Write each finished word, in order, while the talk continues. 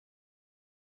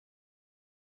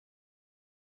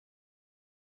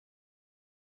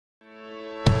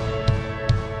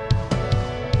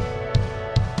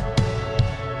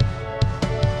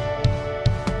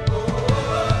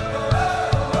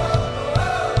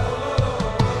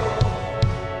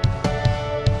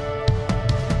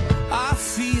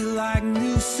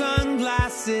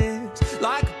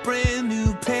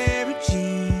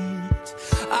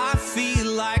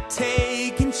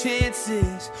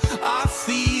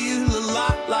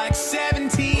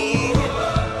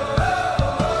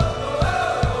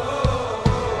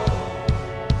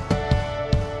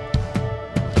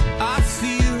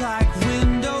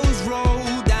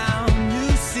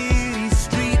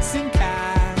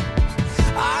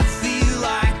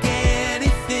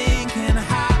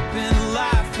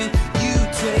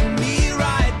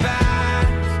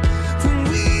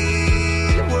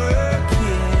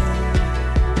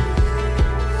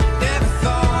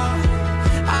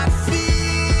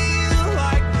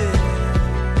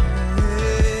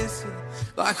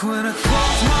Like when I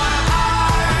close my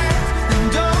eyes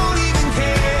and don't even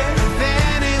care if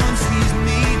anyone sees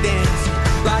me dancing.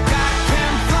 Like I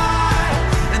can fly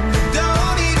and I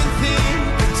don't even think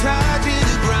of touching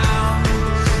the ground.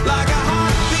 Like a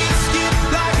heartbeat skip,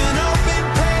 like an open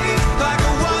page, like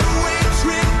a one-way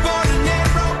trip on an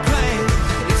aeroplane.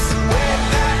 It's the way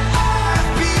that I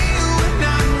feel when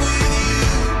I'm with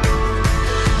you.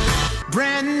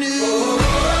 Brand new.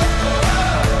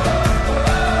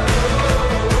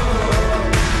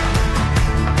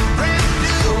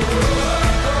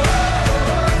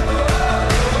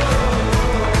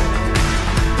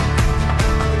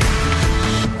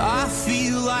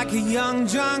 Like a young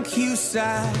John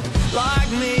Cusack,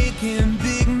 like making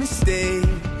big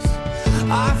mistakes.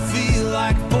 I feel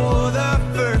like for the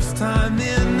first time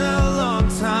in a long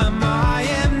time I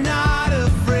am not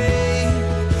afraid.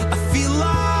 I feel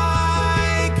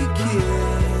like a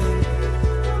kid.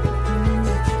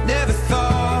 Never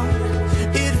thought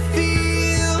it'd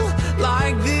feel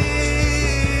like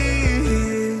this.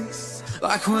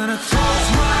 Like when I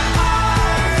close my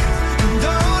eyes and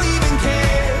don't even care.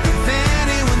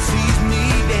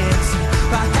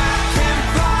 Like I can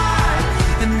fly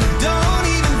and I don't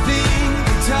even think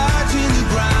of touching the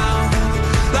ground.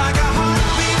 Like a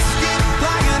heartbeat skip,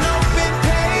 like an open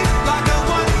page, like a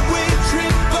one-way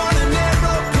trip on an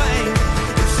aeroplane.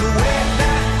 It's the way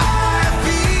that I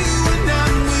feel when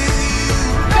I'm with you.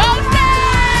 Go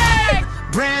Snakes!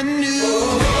 Brand new.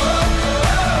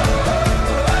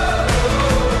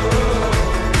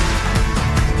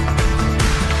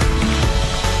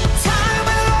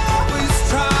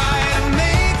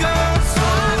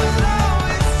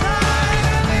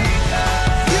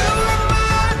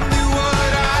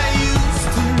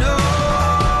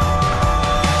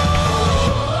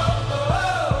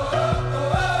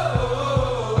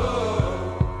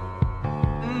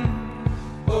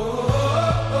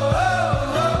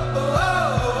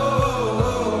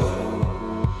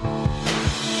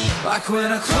 Like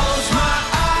when I close